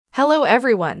Hello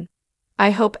everyone!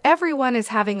 I hope everyone is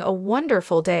having a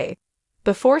wonderful day.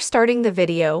 Before starting the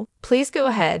video, please go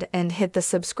ahead and hit the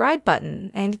subscribe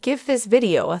button and give this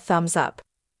video a thumbs up.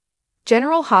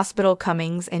 General Hospital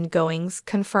comings and goings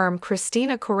confirm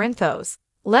Kristina Corinthos,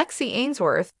 Lexi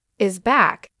Ainsworth, is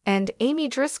back, and Amy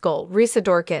Driscoll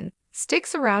Risa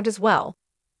sticks around as well.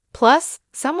 Plus,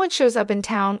 someone shows up in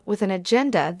town with an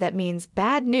agenda that means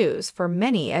bad news for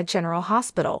many at General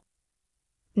Hospital.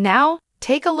 Now,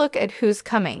 take a look at who's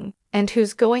coming and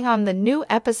who's going on the new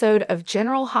episode of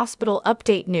General Hospital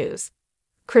Update News.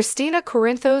 Kristina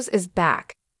Corinthos is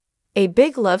back. A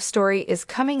big love story is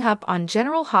coming up on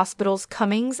General Hospital's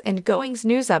comings and goings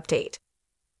news update.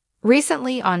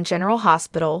 Recently on General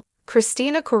Hospital,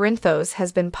 Kristina Corinthos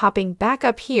has been popping back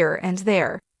up here and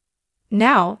there.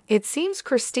 Now, it seems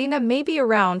Kristina may be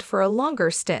around for a longer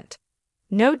stint.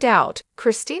 No doubt,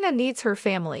 Kristina needs her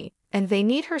family, and they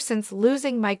need her since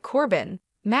losing Mike Corbin,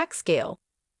 MaxScale.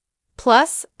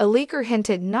 Plus, a leaker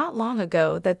hinted not long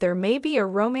ago that there may be a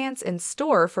romance in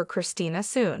store for Kristina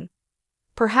soon.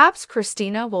 Perhaps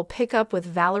Kristina will pick up with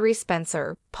Valerie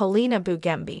Spencer, Paulina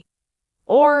Bugembi.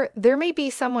 Or there may be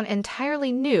someone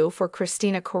entirely new for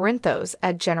Kristina Corinthos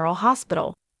at General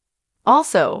Hospital.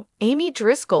 Also, Amy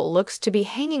Driscoll looks to be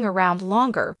hanging around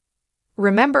longer.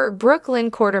 Remember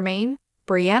Brooklyn Quartermain,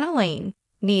 Brianna Lane,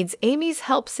 needs Amy's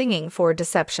help singing for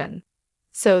Deception.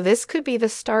 So this could be the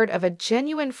start of a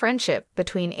genuine friendship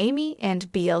between Amy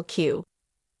and BLQ.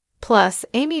 Plus,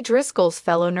 Amy Driscoll's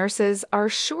fellow nurses are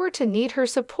sure to need her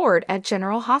support at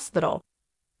General Hospital.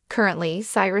 Currently,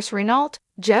 Cyrus Renault,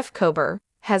 Jeff Kober,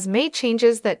 has made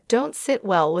changes that don't sit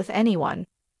well with anyone.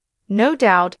 No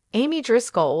doubt, Amy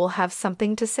Driscoll will have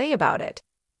something to say about it.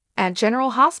 At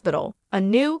General Hospital, a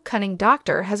new cunning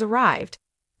doctor has arrived.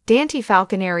 Dante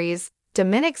Falconeri's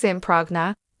Dominic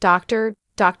Zamprogna, Dr.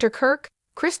 Kirk,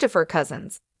 Christopher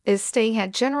Cousins, is staying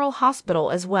at General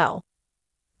Hospital as well.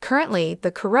 Currently,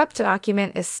 the corrupt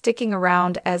document is sticking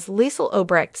around as Liesl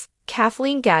Obrecht's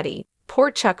Kathleen Gaddy,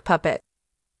 poor Chuck puppet.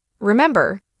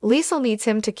 Remember, Liesl needs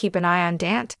him to keep an eye on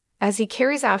Dante as he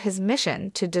carries out his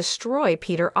mission to destroy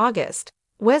Peter August,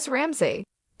 Wes Ramsey.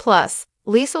 Plus,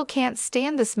 Liesl can't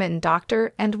stand the smitten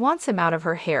doctor and wants him out of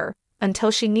her hair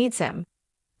until she needs him.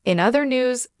 In other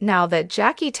news, now that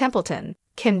Jackie Templeton,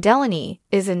 Kim Delaney,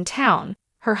 is in town,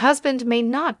 her husband may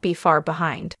not be far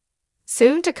behind.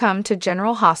 Soon to come to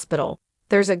General Hospital,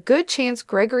 there's a good chance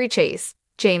Gregory Chase,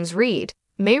 James Reed,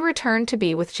 may return to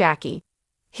be with Jackie.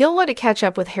 He'll want to catch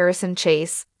up with Harrison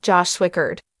Chase, Josh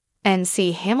Swickard, and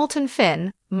see Hamilton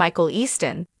Finn, Michael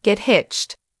Easton, get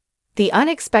hitched. The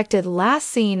unexpected last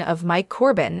scene of Mike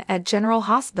Corbin at General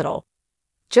Hospital.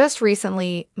 Just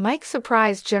recently, Mike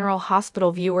surprised General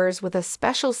Hospital viewers with a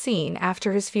special scene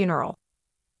after his funeral.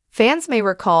 Fans may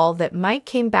recall that Mike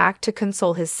came back to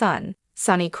console his son,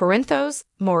 Sonny Corinthos,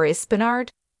 Maurice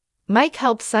Spinard. Mike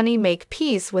helped Sonny make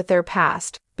peace with their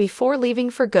past before leaving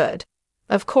for good.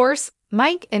 Of course,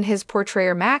 Mike and his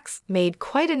portrayer Max made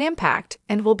quite an impact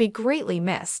and will be greatly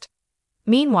missed.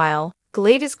 Meanwhile,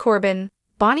 Gladys Corbin,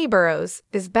 Bonnie Burrows,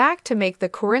 is back to make the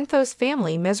Corinthos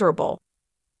family miserable.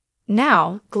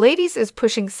 Now, Gladys is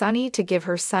pushing Sonny to give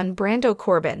her son Brando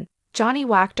Corbin, Johnny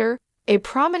Wachter, a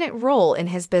prominent role in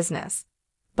his business.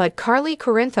 But Carly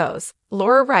Corinthos,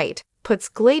 Laura Wright, puts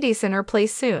Gladys in her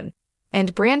place soon,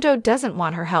 and Brando doesn't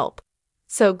want her help.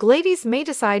 So Gladys may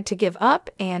decide to give up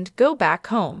and go back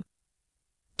home.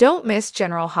 Don't miss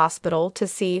General Hospital to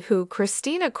see who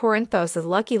Kristina Corinthos'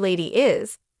 lucky lady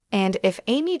is, and if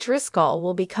Amy Driscoll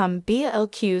will become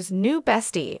BLQ's new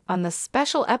bestie on the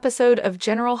special episode of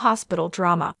General Hospital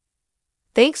drama.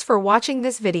 Thanks for watching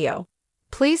this video.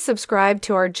 Please subscribe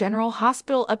to our General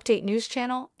Hospital Update News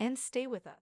channel and stay with us.